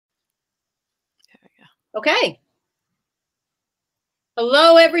Okay.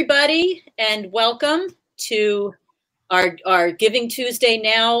 Hello, everybody, and welcome to our Giving Tuesday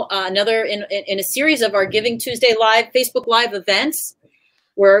now, another in a series of our Giving Tuesday live Facebook Live events.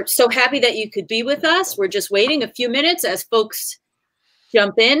 We're so happy that you could be with us. We're just waiting a few minutes as folks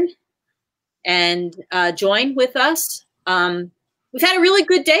jump in and join with us. We've had a really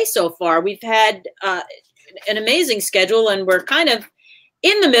good day so far. We've had an amazing schedule, and we're kind of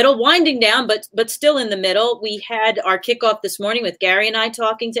in the middle, winding down, but still in the middle. We had our kickoff this morning with Gary and I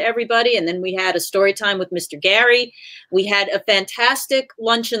talking to everybody, and then we had a story time with Mr. Gary. We had a fantastic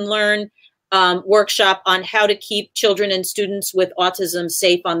lunch and learn workshop on how to keep children and students with autism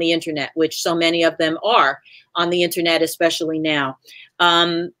safe on the internet, which so many of them are on the internet, especially now.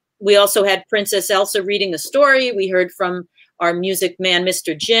 We also had Princess Elsa reading a story. We heard from our music man,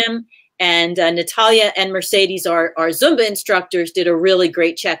 Mr. Jim. And Natalia and Mercedes, our Zumba instructors, did a really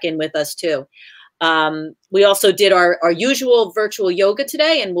great check-in with us too. We also did our usual virtual yoga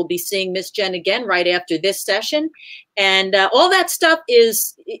today, and we'll be seeing Miss Jen again right after this session. And all that stuff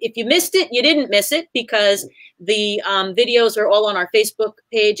is, if you missed it, you didn't miss it, because the videos are all on our Facebook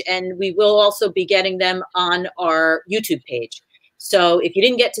page, and we will also be getting them on our YouTube page. So if you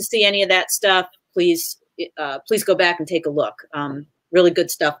didn't get to see any of that stuff, please go back and take a look. Really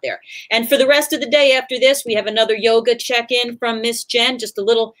good stuff there. And for the rest of the day after this, we have another yoga check-in from Miss Jen, just a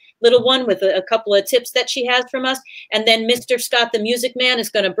little one with a couple of tips that she has from us. And then Mr. Scott, the music man, is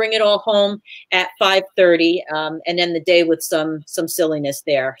going to bring it all home at 5:30 and end the day with some silliness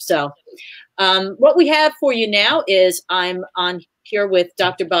there. So what we have for you now is I'm on here with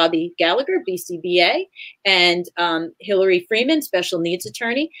Dr. Bobbie Gallagher, BCBA, and Hillary Freeman, special needs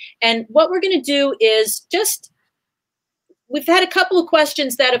attorney. And what we're going to do is we've had a couple of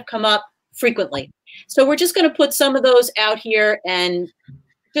questions that have come up frequently. So we're just going to put some of those out here and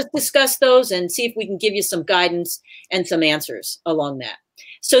just discuss those and see if we can give you some guidance and some answers along that.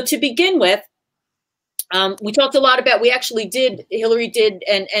 So to begin with, we talked a lot about, Hillary did,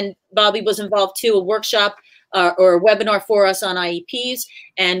 and Bobbie was involved too, a workshop or a webinar for us on IEPs.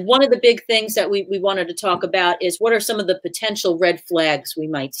 And one of the big things that we wanted to talk about is what are some of the potential red flags we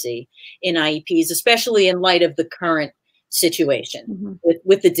might see in IEPs, especially in light of the current situation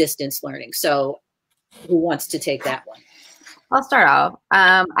with the distance learning. So who wants to take that one? I'll start off.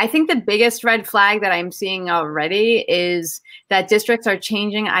 I think the biggest red flag that I'm seeing already is that districts are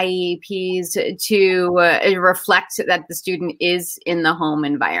changing IEPs to reflect that the student is in the home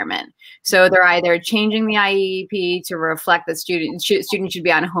environment. So they're either changing the IEP to reflect that student should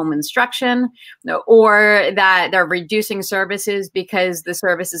be on home instruction, or that they're reducing services because the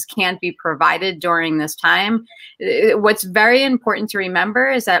services can't be provided during this time. What's very important to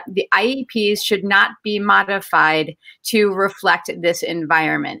remember is that the IEPs should not be modified to reflect this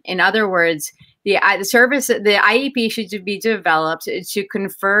environment. In other words, the IEP should be developed to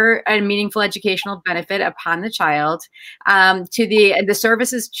confer a meaningful educational benefit upon the child. The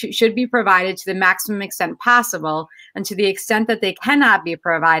services should be provided to the maximum extent possible, and to the extent that they cannot be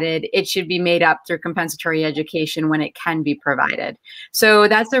provided, it should be made up through compensatory education when it can be provided. So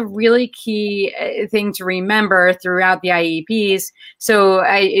that's a really key thing to remember throughout the IEPs. So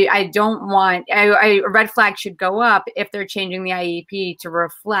I don't want, a red flag should go up if they're changing the IEP to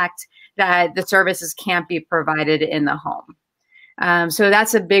reflect that the services can't be provided in the home. So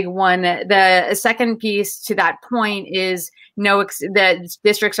that's a big one. The second piece to that point is that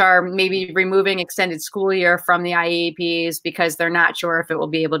districts are maybe removing extended school year from the IEPs because they're not sure if it will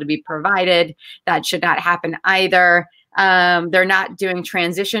be able to be provided. That should not happen either. They're not doing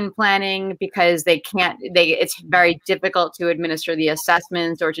transition planning because it's very difficult to administer the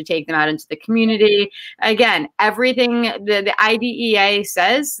assessments or to take them out into the community. Again, everything the IDEA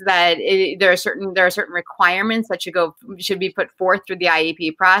says that there are certain requirements that should be put forth through the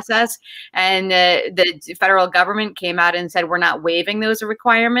IEP process, and the federal government came out and said we're not waiving those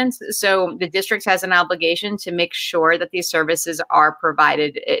requirements. So the district has an obligation to make sure that these services are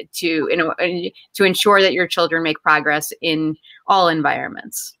provided to ensure that your children make progress in all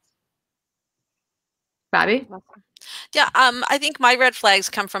environments. Bobbie? Yeah, I think my red flags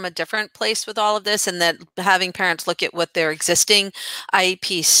come from a different place with all of this, and that having parents look at what their existing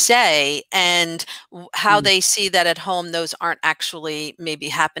IEPs say and how they see that at home, those aren't actually maybe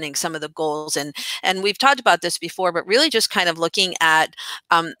happening, some of the goals. And we've talked about this before, but really just kind of looking at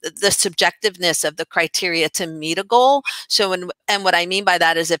the subjectiveness of the criteria to meet a goal. So, and what I mean by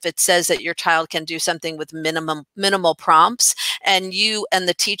that is if it says that your child can do something with minimal prompts, and you and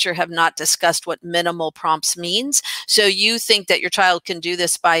the teacher have not discussed what minimal prompts means, So you think that your child can do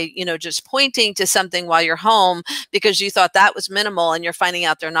this by, just pointing to something while you're home because you thought that was minimal, and you're finding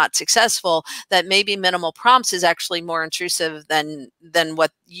out they're not successful, that maybe minimal prompts is actually more intrusive than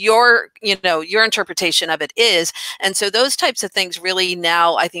what your interpretation of it is. And so those types of things really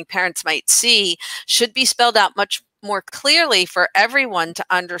now I think parents might see should be spelled out much more clearly for everyone to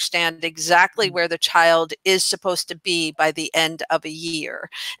understand exactly where the child is supposed to be by the end of a year,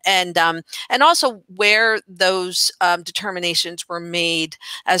 and also where those determinations were made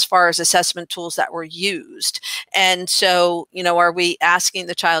as far as assessment tools that were used. And so, are we asking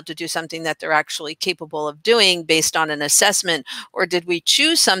the child to do something that they're actually capable of doing based on an assessment, or did we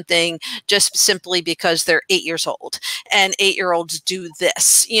choose something just simply because they're 8 years old and 8-year-olds do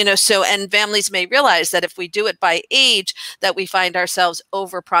this? So, and families may realize that if we do it by age, that we find ourselves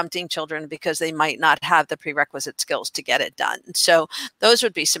over prompting children because they might not have the prerequisite skills to get it done. So those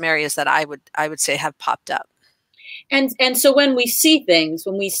would be some areas that I would say have popped up. And so when we see things,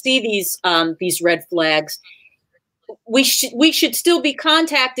 when we see these red flags, we should still be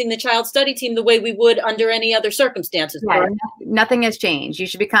contacting the child study team the way we would under any other circumstances. Yeah, nothing has changed. You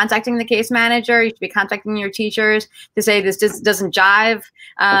should be contacting the case manager. You should be contacting your teachers to say this just doesn't jive,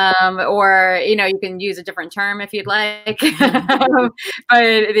 or you can use a different term if you'd like. But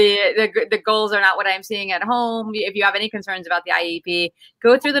the goals are not what I'm seeing at home. If you have any concerns about the IEP,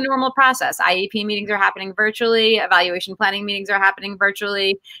 go through the normal process. IEP meetings are happening virtually. Evaluation planning meetings are happening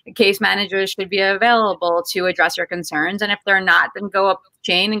virtually. The case managers should be available to address your concerns. And if they're not, then go up the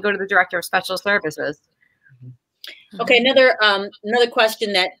chain and go to the director of special services. Okay, another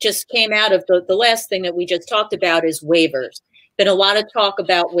question that just came out of the last thing that we just talked about is waivers. Been a lot of talk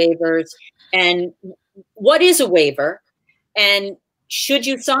about waivers, and what is a waiver, and should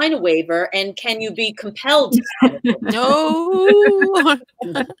you sign a waiver, and can you be compelled to sign a waiver? No,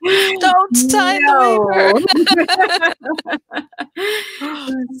 don't sign the waiver.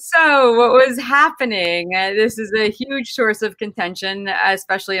 So what was happening, this is a huge source of contention,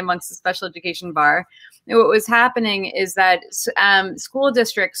 especially amongst the special education bar. What was happening is that school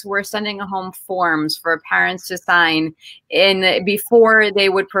districts were sending home forms for parents to sign before they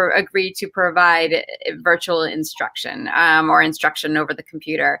would agree to provide virtual instruction or instruction over the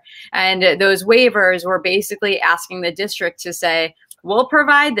computer. And those waivers were basically asking the district to say, we'll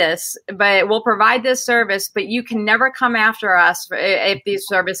provide this, but we'll provide this service, but you can never come after us if these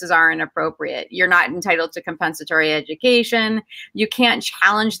services aren't appropriate. You're not entitled to compensatory education. You can't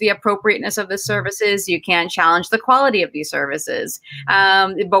challenge the appropriateness of the services. You can't challenge the quality of these services.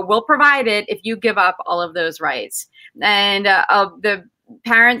 But we'll provide it if you give up all of those rights. And the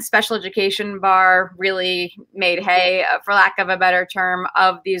parent special education bar really made hay, for lack of a better term,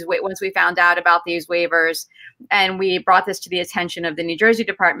 of these once we found out about these waivers. And we brought this to the attention of the New Jersey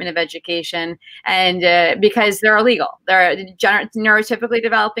Department of Education, and because they're illegal. They're neurotypically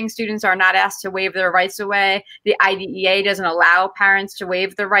developing students are not asked to waive their rights away. The IDEA doesn't allow parents to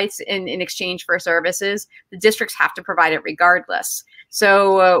waive their rights in exchange for services. The districts have to provide it regardless.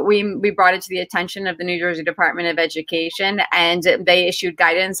 So we brought it to the attention of the New Jersey Department of Education, and they issued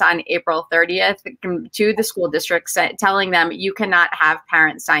guidance on April 30th to the school districts telling them you cannot have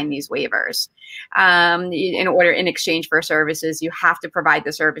parents sign these waivers in exchange for services. You have to provide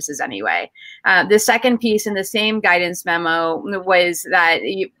the services anyway. The second piece in the same guidance memo was that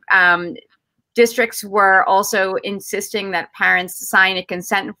districts were also insisting that parents sign a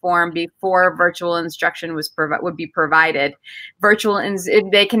consent form before virtual instruction would be provided.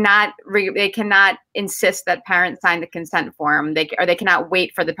 They cannot insist that parents sign the consent form. They cannot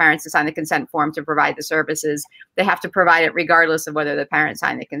wait for the parents to sign the consent form to provide the services. They have to provide it regardless of whether the parents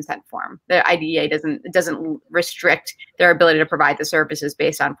sign the consent form. The IDEA doesn't restrict their ability to provide the services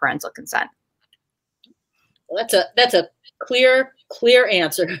based on parental consent. Well, that's a clear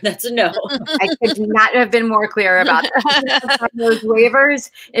answer. That's a no. I could not have been more clear about those waivers.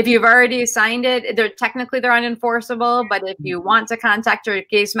 If you've already signed it, they're unenforceable. But if you want to contact your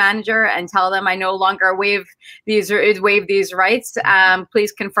case manager and tell them I no longer waive these rights,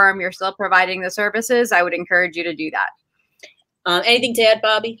 please confirm you're still providing the services. I would encourage you to do that. Anything to add,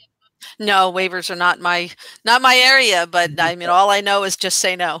 Bobbie? No, waivers are not my area, but I mean, all I know is just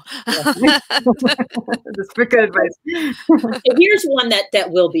say no. That's good advice. Here's one that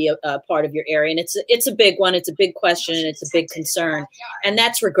will be a part of your area, and it's a big one. It's a big question, and it's a big concern, and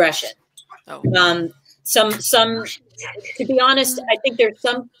that's regression. Oh. To be honest, I think there's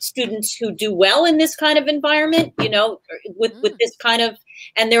some students who do well in this kind of environment, with this kind of,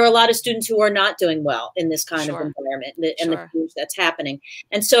 and there are a lot of students who are not doing well in this kind of environment and the things that's happening.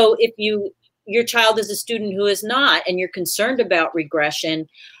 And so if your child is a student who is not, and you're concerned about regression,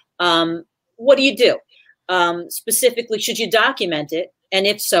 what do you do? Specifically, should you document it? And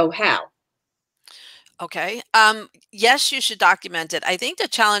if so, how? Okay. Yes, you should document it. I think the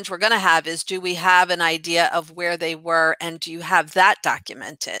challenge we're going to have is, do we have an idea of where they were, and do you have that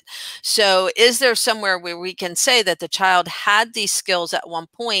documented? So is there somewhere where we can say that the child had these skills at one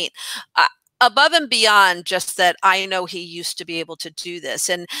point? Above and beyond just that, I know he used to be able to do this.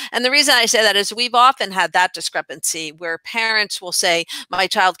 And the reason I say that is we've often had that discrepancy where parents will say, my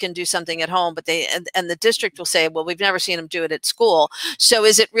child can do something at home, but and the district will say, well, we've never seen him do it at school. So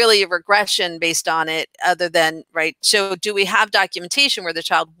is it really a regression based on it, other than, right? So do we have documentation where the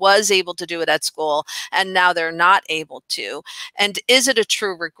child was able to do it at school and now they're not able to? And is it a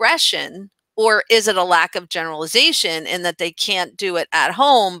true regression? Or is it a lack of generalization in that they can't do it at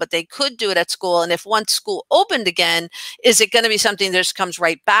home, but they could do it at school? And if once school opened again, is it going to be something that just comes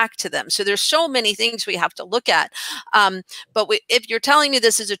right back to them? So there's so many things we have to look at. But if you're telling me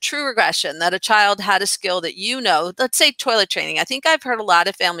this is a true regression, that a child had a skill that, let's say toilet training. I think I've heard a lot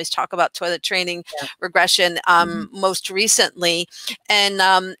of families talk about toilet training regression most recently.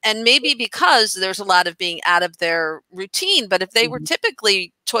 And maybe because there's a lot of being out of their routine, but if they were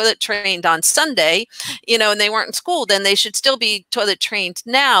typically toilet trained on Sunday, and they weren't in school, then they should still be toilet trained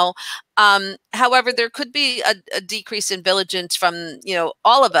now. However, there could be a decrease in vigilance from,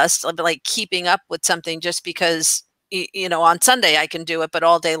 all of us, like keeping up with something just because, on Sunday I can do it, but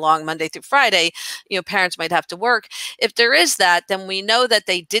all day long, Monday through Friday, parents might have to work. If there is that, then we know that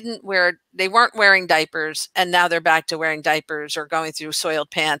they weren't wearing diapers, and now they're back to wearing diapers or going through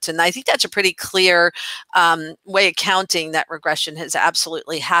soiled pants. And I think that's a pretty clear way of counting that regression has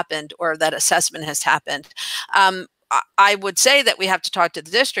absolutely happened, or that assessment has happened. I would say that we have to talk to the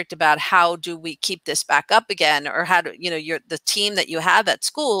district about how do we keep this back up again, or how do, the team that you have at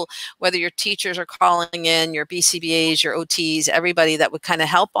school, whether your teachers are calling in, your BCBAs, your OTs, everybody that would kind of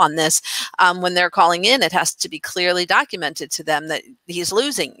help on this, when they're calling in, it has to be clearly documented to them that he's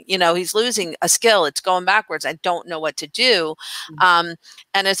losing, he's losing a skill. It's going backwards. I don't know what to do. And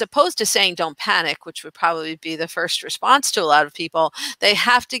as opposed to saying, don't panic, which would probably be the first response to a lot of people, they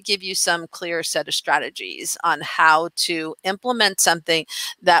have to give you some clear set of strategies on how to implement something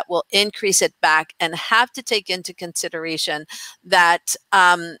that will increase it back, and have to take into consideration that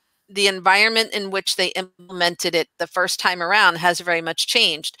the environment in which they implemented it the first time around has very much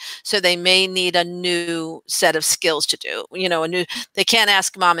changed. So they may need a new set of skills to do, they can't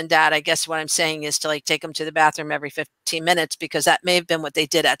ask mom and dad. I guess what I'm saying is to take them to the bathroom every 15 minutes, because that may have been what they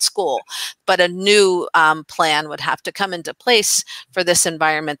did at school. But a new plan would have to come into place for this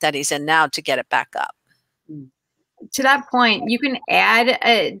environment that he's in now to get it back up. To that point, you can add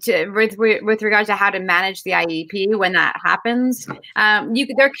with regards to how to manage the IEP when that happens.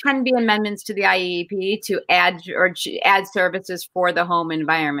 There can be amendments to the IEP to add services for the home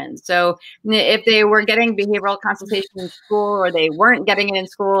environment. So if they were getting behavioral consultation in school, or they weren't getting it in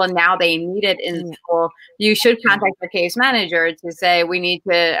school and now they need it in school, you should contact the case manager to say, we need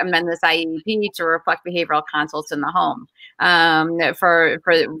to amend this IEP to reflect behavioral consults in the home,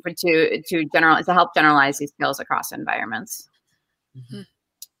 to help generalize these skills across environments.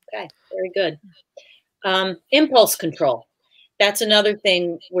 Okay, very good. Impulse control. That's another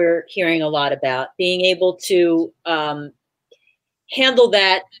thing we're hearing a lot about, being able to handle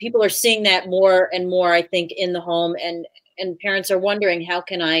that. People are seeing that more and more, I think, in the home, and parents are wondering, how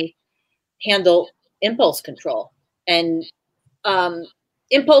can I handle impulse control? And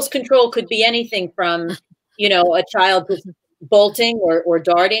impulse control could be anything from, a child just bolting or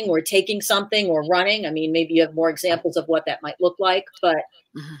darting or taking something or running. I mean, maybe you have more examples of what that might look like, but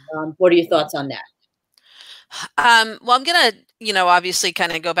what are your thoughts on that? Well, I'm going to, obviously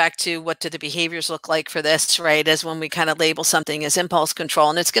kind of go back to what do the behaviors look like for this, right? As when we kind of label something as impulse control,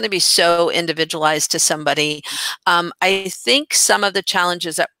 and it's going to be so individualized to somebody. I think some of the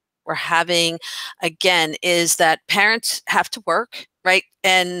challenges that we're having, again, is that parents have to work, right?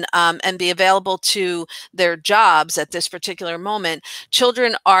 And be available to their jobs at this particular moment.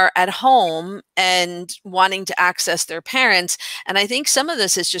 Children are at home and wanting to access their parents. And I think some of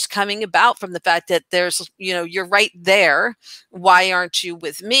this is just coming about from the fact that there's, you're right there. Why aren't you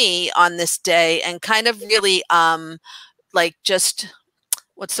with me on this day? And kind of really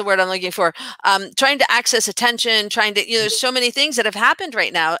what's the word I'm looking for? Trying to access attention, there's so many things that have happened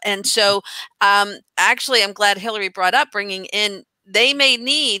right now. And so actually, I'm glad Hillary brought up bringing in, they may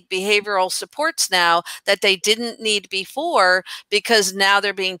need behavioral supports now that they didn't need before, because now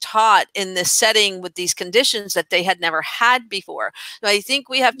they're being taught in this setting with these conditions that they had never had before. So I think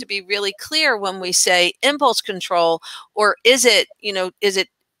we have to be really clear when we say impulse control, or is it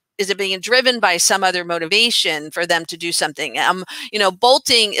is it being driven by some other motivation for them to do something? You know,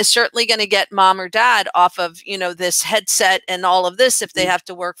 bolting is certainly going to get mom or dad off of, you know, this headset and all of this if they have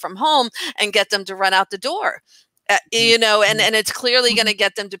to work from home, and get them to run out the door. You know, and it's clearly going to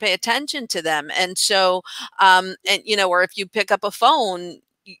get them to pay attention to them. And so, and, you know, or if you pick up a phone,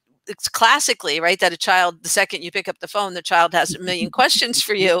 it's classically, right, that a child, the second you pick up the phone, the child has a million questions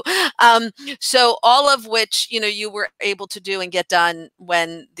for you. So all of which, you know, you were able to do and get done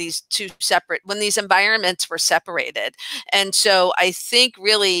when these when these environments were separated. And so I think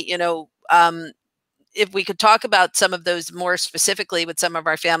really, you know, if we could talk about some of those more specifically with some of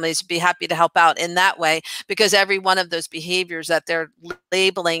our families, be happy to help out in that way, because every one of those behaviors that they're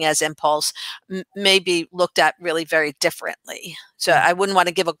labeling as impulse may be looked at really very differently. So I wouldn't want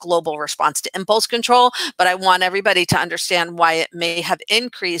to give a global response to impulse control, but I want everybody to understand why it may have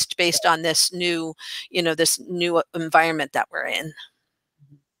increased based on this new, you know, this new environment that we're in.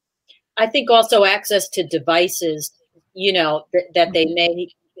 I think also access to devices, you know, that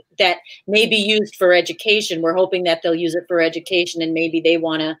may be used for education. We're hoping that they'll use it for education, and maybe they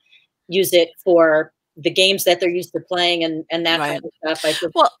want to use it for the games that they're used to playing and that kind of stuff.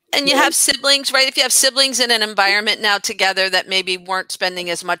 Well, and you have siblings, right? If you have siblings in an environment now together that maybe weren't spending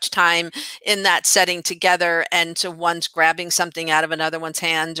as much time in that setting together, and so one's grabbing something out of another one's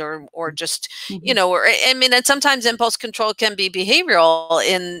hand, or just, you know, or I mean, and sometimes impulse control can be behavioral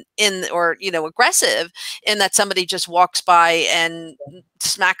or, you know, aggressive, in that somebody just walks by and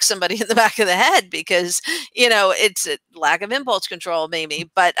smacks somebody in the back of the head because, you know, it's a lack of impulse control maybe,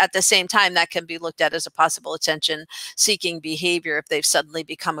 but at the same time that can be looked at as a possible attention seeking behavior if they've suddenly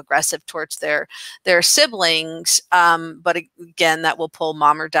become aggressive towards their siblings. But again, that will pull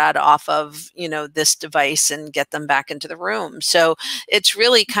mom or dad off of, you know, this device and get them back into the room. So it's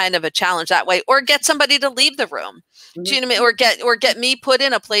really kind of a challenge that way, or get somebody to leave the room. Do you know what I mean? Or get me put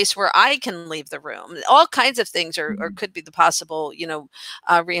in a place where I can leave the room. All kinds of things or could be the possible, you know,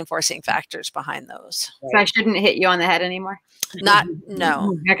 reinforcing factors behind those. So I shouldn't hit you on the head anymore? No.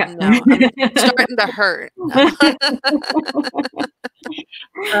 Okay. No. I'm starting to hurt.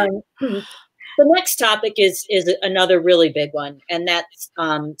 No. The next topic is another really big one, and that's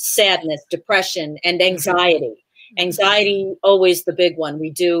sadness, depression, and anxiety. Anxiety, always the big one. We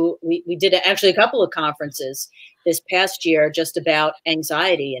did actually a couple of conferences this past year just about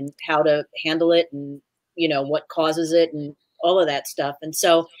anxiety and how to handle it, and, you know, what causes it and all of that stuff. And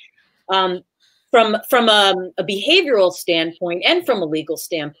so from a behavioral standpoint and from a legal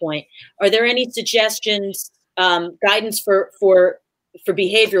standpoint, are there any suggestions, guidance for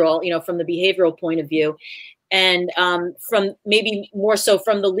behavioral, you know, from the behavioral point of view? And from maybe more so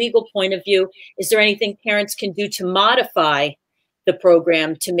from the legal point of view, is there anything parents can do to modify the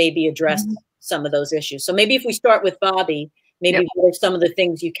program to maybe address some of those issues? So maybe if we start with Bobbie, maybe what are some of the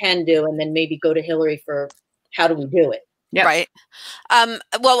things you can do, and then maybe go to Hillary for how do we do it? Yep. Right.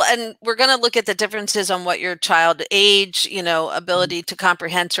 Well, and we're going to look at the differences on what your child age, you know, ability to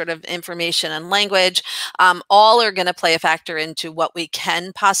comprehend sort of information and language, all are going to play a factor into what we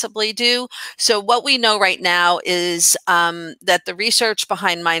can possibly do. So what we know right now is that the research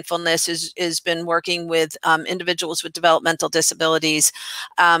behind mindfulness is been working with individuals with developmental disabilities,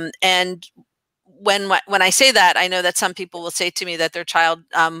 and when I say that, I know that some people will say to me that their child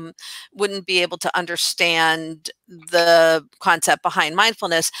wouldn't be able to understand the concept behind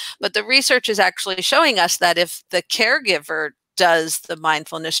mindfulness, but the research is actually showing us that if the caregiver does the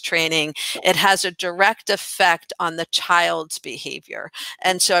mindfulness training, it has a direct effect on the child's behavior.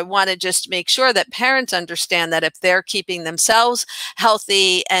 And so I want to just make sure that parents understand that if they're keeping themselves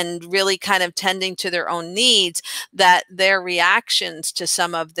healthy and really kind of tending to their own needs, that their reactions to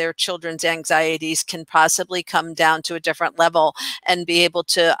some of their children's anxieties can possibly come down to a different level and be able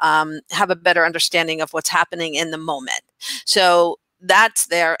to have a better understanding of what's happening in the moment. So that's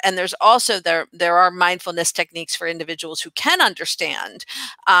there. And there's also there are mindfulness techniques for individuals who can understand.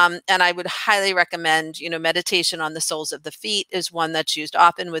 And I would highly recommend, you know, meditation on the soles of the feet is one that's used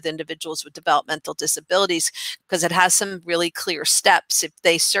often with individuals with developmental disabilities, because it has some really clear steps. If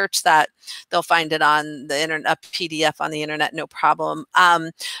they search that, they'll find it on the internet, a PDF on the internet, no problem.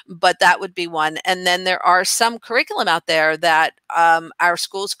 But that would be one. And then there are some curriculum out there that our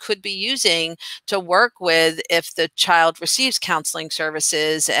schools could be using to work with if the child receives counseling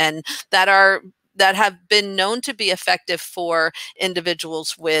services, and that have been known to be effective for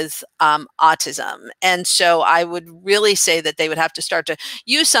individuals with autism. And so I would really say that they would have to start to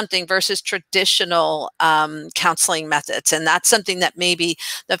use something versus traditional counseling methods. And that's something that maybe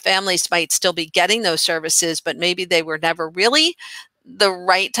the families might still be getting those services, but maybe they were never really the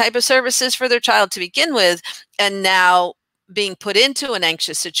right type of services for their child to begin with. And now, being put into an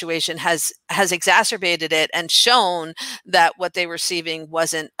anxious situation has exacerbated it and shown that what they were receiving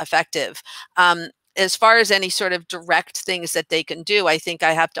wasn't effective. As far as any sort of direct things that they can do, I think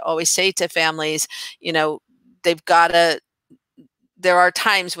I have to always say to families, you know, they've got to, there are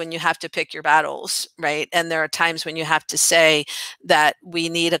times when you have to pick your battles, right? And there are times when you have to say that we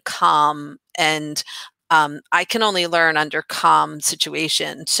need a calm, and I can only learn under calm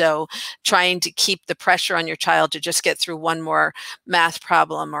situation. So trying to keep the pressure on your child to just get through one more math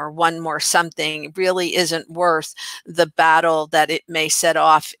problem or one more something really isn't worth the battle that it may set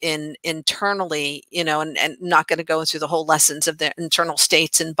off internally, you know, and not going to go through the whole lessons of their internal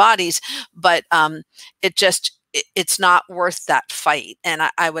states and bodies, but it's not worth that fight. And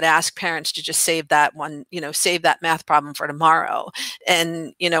I would ask parents to just save that one, you know, save that math problem for tomorrow,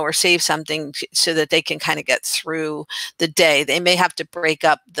 and, you know, or save something so that they can kind of get through the day. They may have to break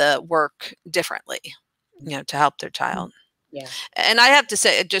up the work differently, you know, to help their child. Yeah. And I have to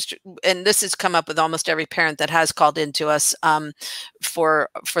say, and this has come up with almost every parent that has called into us for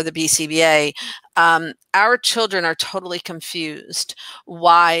the BCBA. Our children are totally confused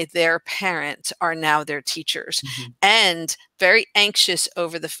why their parents are now their teachers, and very anxious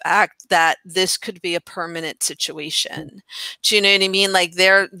over the fact that this could be a permanent situation. Do you know what I mean? Like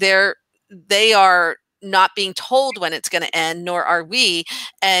they are not being told when it's going to end, nor are we,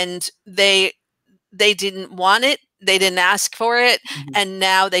 and they didn't want it. They didn't ask for it. And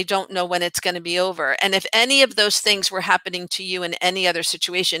now they don't know when it's going to be over. And if any of those things were happening to you in any other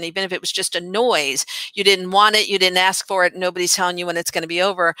situation, even if it was just a noise, you didn't want it, you didn't ask for it, nobody's telling you when it's going to be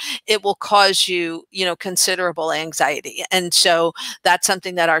over, it will cause you, you know, considerable anxiety. And so that's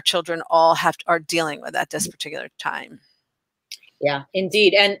something that our children all are dealing with at this particular time. Yeah,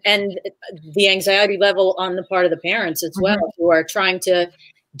 indeed. And the anxiety level on the part of the parents as well, who are trying to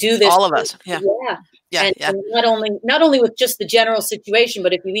do this. All of us. Yeah. And not only with just the general situation,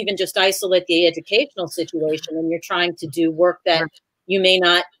 but if you even just isolate the educational situation and you're trying to do work that you may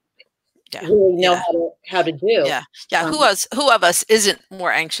not really know how to do. Who of us isn't more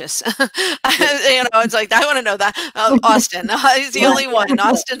anxious? You know, it's like, I want to know that. Austin, he's the only one.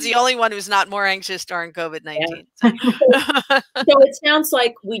 Austin's the only one who's not more anxious during COVID-19. So it sounds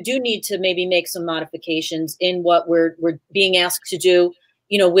like we do need to maybe make some modifications in what we're being asked to do,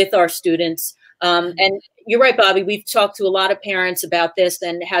 you know, with our students. And you're right, Bobbie, we've talked to a lot of parents about this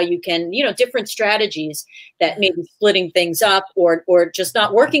and how you can, you know, different strategies that maybe splitting things up or just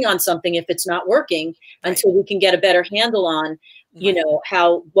not working on something if it's not working until we can get a better handle on, you know,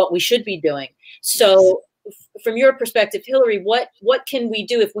 what we should be doing. So from your perspective, Hillary, what can we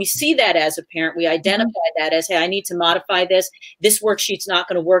do if we see that as a parent? We identify that as, hey, I need to modify this. This worksheet's not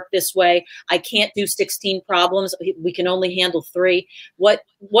going to work this way. I can't do 16 problems. We can only handle 3. What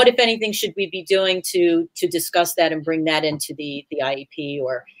if anything should we be doing to discuss that and bring that into the IEP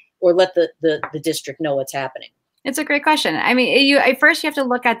or let the district know what's happening? It's a great question. I mean, first you have to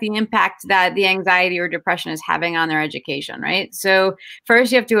look at the impact that the anxiety or depression is having on their education, right? So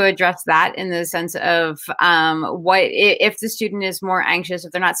first you have to address that in the sense of what if the student is more anxious,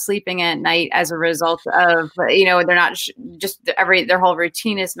 if they're not sleeping at night as a result of, you know, they're not their whole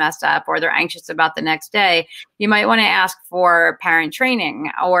routine is messed up, or they're anxious about the next day. You might want to ask for parent training,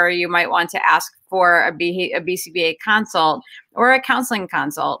 or you might want to ask for a BCBA consult or a counseling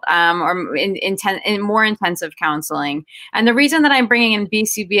consult, or in more intensive counseling. And the reason that I'm bringing in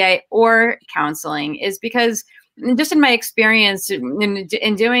BCBA or counseling is because just in my experience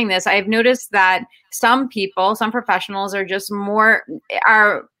in doing this, I've noticed that some professionals are just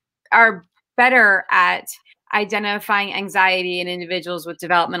are better at identifying anxiety in individuals with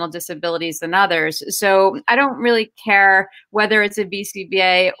developmental disabilities than others. So I don't really care whether it's a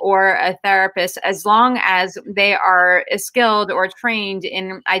BCBA or a therapist, as long as they are skilled or trained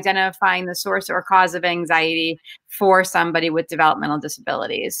in identifying the source or cause of anxiety for somebody with developmental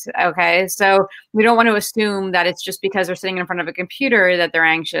disabilities. Okay, so we don't want to assume that it's just because they're sitting in front of a computer that they're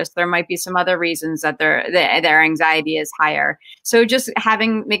anxious. There might be some other reasons that their anxiety is higher. So just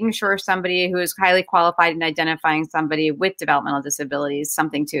making sure somebody who is highly qualified in identifying somebody with developmental disabilities is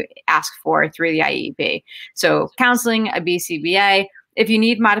something to ask for through the IEP. So counseling, a BCBA. If you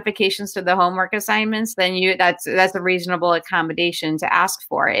need modifications to the homework assignments, then that's a reasonable accommodation to ask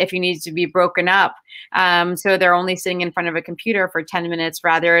for. If you need to be broken up So they're only sitting in front of a computer for 10 minutes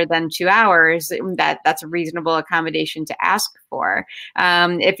rather than 2 hours. That's a reasonable accommodation to ask for.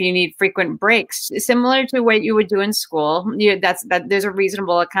 If you need frequent breaks, similar to what you would do in school, those are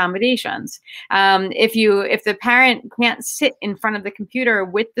reasonable accommodations. If the parent can't sit in front of the computer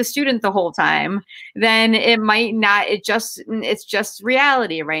with the student the whole time, then it might not. It's just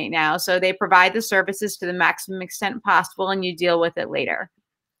reality right now. So they provide the services to the maximum extent possible, and you deal with it later.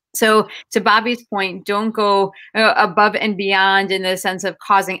 So to Bobbie's point, don't go above and beyond in the sense of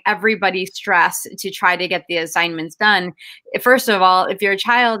causing everybody stress to try to get the assignments done. First of all, if your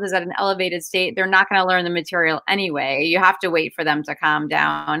child is at an elevated state, they're not going to learn the material anyway. You have to wait for them to calm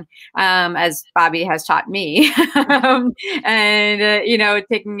down, as Bobbie has taught me. And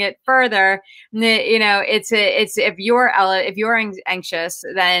taking it further, it's if you're anxious,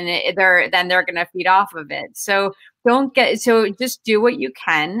 then they're going to feed off of it. So just do what you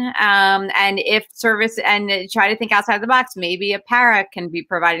can. And if service, and try to think outside the box, maybe a para can be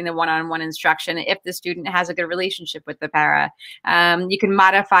providing the one-on-one instruction if the student has a good relationship with the para. You can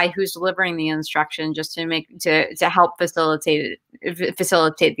modify who's delivering the instruction just to help facilitate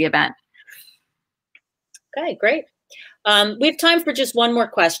the event. Okay, great. We have time for just one more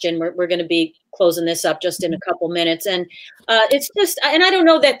question. We're going to be closing this up just in a couple minutes. And it's just, and I don't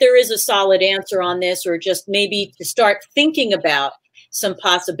know that there is a solid answer on this, or just maybe to start thinking about some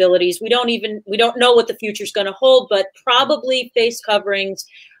possibilities. We don't know what the future is going to hold, but probably face coverings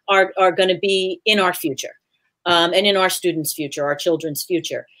are going to be in our future, and in our students' future, our children's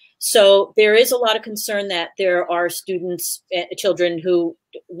future. So there is a lot of concern that there are students, children who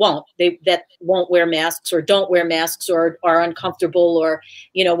won't wear masks, or don't wear masks, or are uncomfortable, or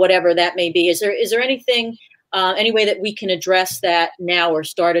whatever that may be. Is there anything, any way that we can address that now, or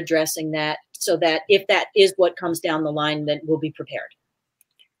start addressing that, so that if that is what comes down the line, then we'll be prepared?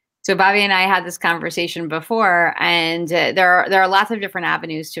 So Bobbie and I had this conversation before, and there are lots of different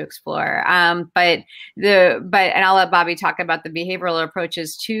avenues to explore. And I'll let Bobbie talk about the behavioral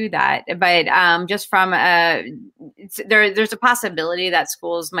approaches to that. But just from there's a possibility that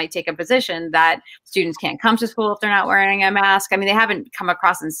schools might take a position that students can't come to school if they're not wearing a mask. I mean, they haven't come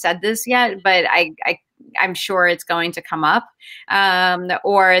across and said this yet, but I'm sure it's going to come up,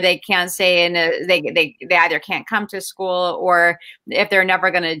 or they can't say, and they either can't come to school, or if they're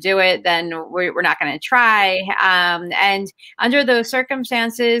never going to do it, then we're not going to try. And under those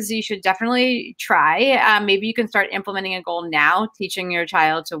circumstances, you should definitely try. Maybe you can start implementing a goal now, teaching your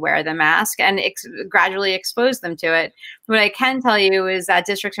child to wear the mask, and gradually expose them to it. What I can tell you is that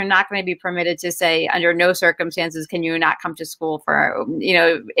districts are not going to be permitted to say, under no circumstances can you not come to school for,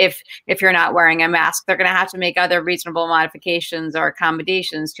 if you're not wearing a mask. They're going to have to make other reasonable modifications or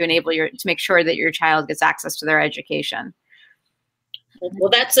accommodations to make sure that your child gets access to their education.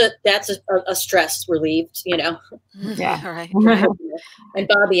 Well, that's a stress relieved, Yeah. All right. And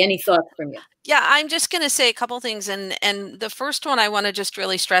Bobbie, any thoughts from you? Yeah, I'm just going to say a couple things. And the first one I want to just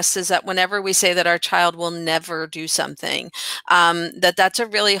really stress is that whenever we say that our child will never do something, that's a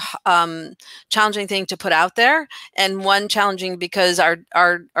really challenging thing to put out there. And one, challenging because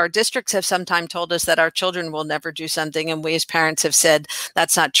our districts have sometimes told us that our children will never do something, and we as parents have said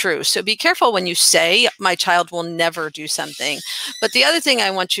that's not true. So be careful when you say my child will never do something. But the other thing I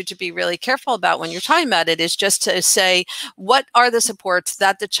want you to be really careful about when you're talking about it is just to say, what are the supports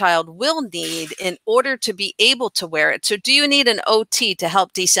that the child will need in order to be able to wear it? So do you need an OT to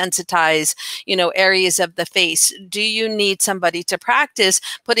help desensitize, areas of the face? Do you need somebody to practice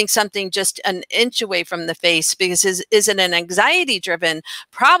putting something just an inch away from the face? Because is it an anxiety driven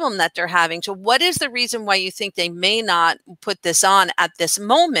problem that they're having? So what is the reason why you think they may not put this on at this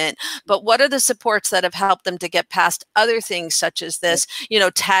moment? But what are the supports that have helped them to get past other things such as this,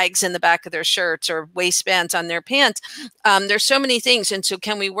 tags in the back of their shirts or waistbands on their pants? There's so many things. And so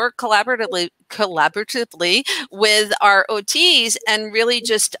can we work collaboratively with our OTs and really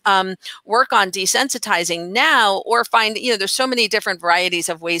just work on desensitizing now, or find, there's so many different varieties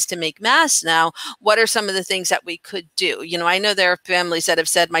of ways to make masks now. What are some of the things that we could do? I know there are families that have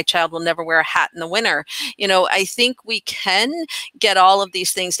said my child will never wear a hat in the winter. I think we can get all of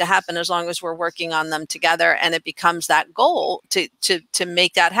these things to happen as long as we're working on them together, and it becomes that goal to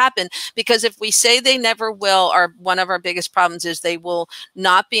make that happen. Because if we say they never will, one of our biggest problems is they will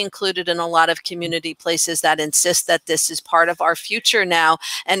not be included in a lot of community places that insist that this is part of our future now.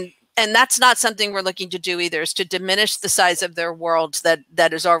 And that's not something we're looking to do either, is to diminish the size of their world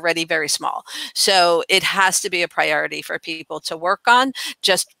that is already very small. So it has to be a priority for people to work on,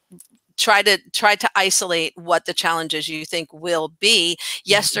 just try to isolate what the challenges you think will be.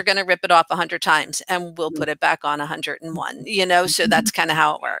 Yes, they're going to rip it off 100 times, and we'll put it back on 101. You know, so that's kind of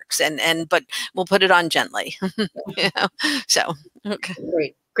how it works. But we'll put it on gently. You know? So okay.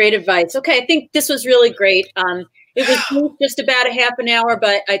 Great advice. Okay, I think this was really great. It was just about a half an hour,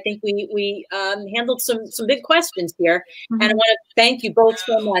 but I think we handled some big questions here. And I want to thank you both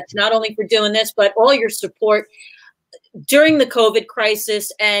so much, not only for doing this, but all your support during the COVID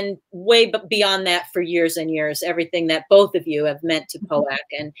crisis and way beyond that for years and years, everything that both of you have meant to POAC.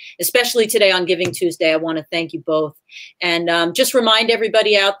 And especially today on Giving Tuesday, I want to thank you both. And just remind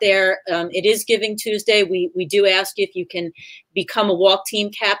everybody out there, it is Giving Tuesday. We do ask you if you can become a walk team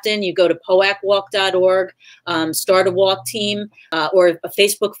captain. You go to poacwalk.org, start a walk team, or a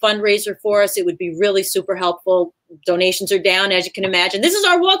Facebook fundraiser for us. It would be really super helpful. Donations are down, as you can imagine. This is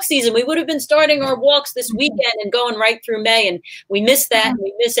our walk season. We would have been starting our walks this weekend and going right through May, and we miss that, and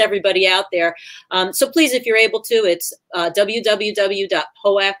we miss everybody out there. So please, if you're able to, it's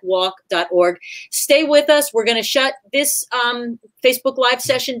www.poacwalk.org. Stay with us. We're going to shut this Facebook Live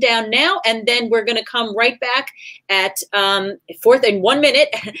session down now, and then we're going to come right back at 1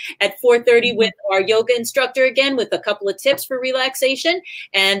 minute at 4:30 with our yoga instructor again with a couple of tips for relaxation,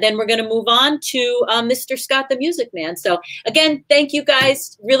 and then we're going to move on to Mr. Scott the Music Man. So again, thank you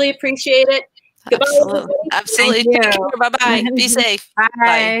guys. Really appreciate it. Goodbye. Absolutely. Absolutely. Bye-bye. Be safe.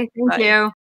 Bye. Thank you.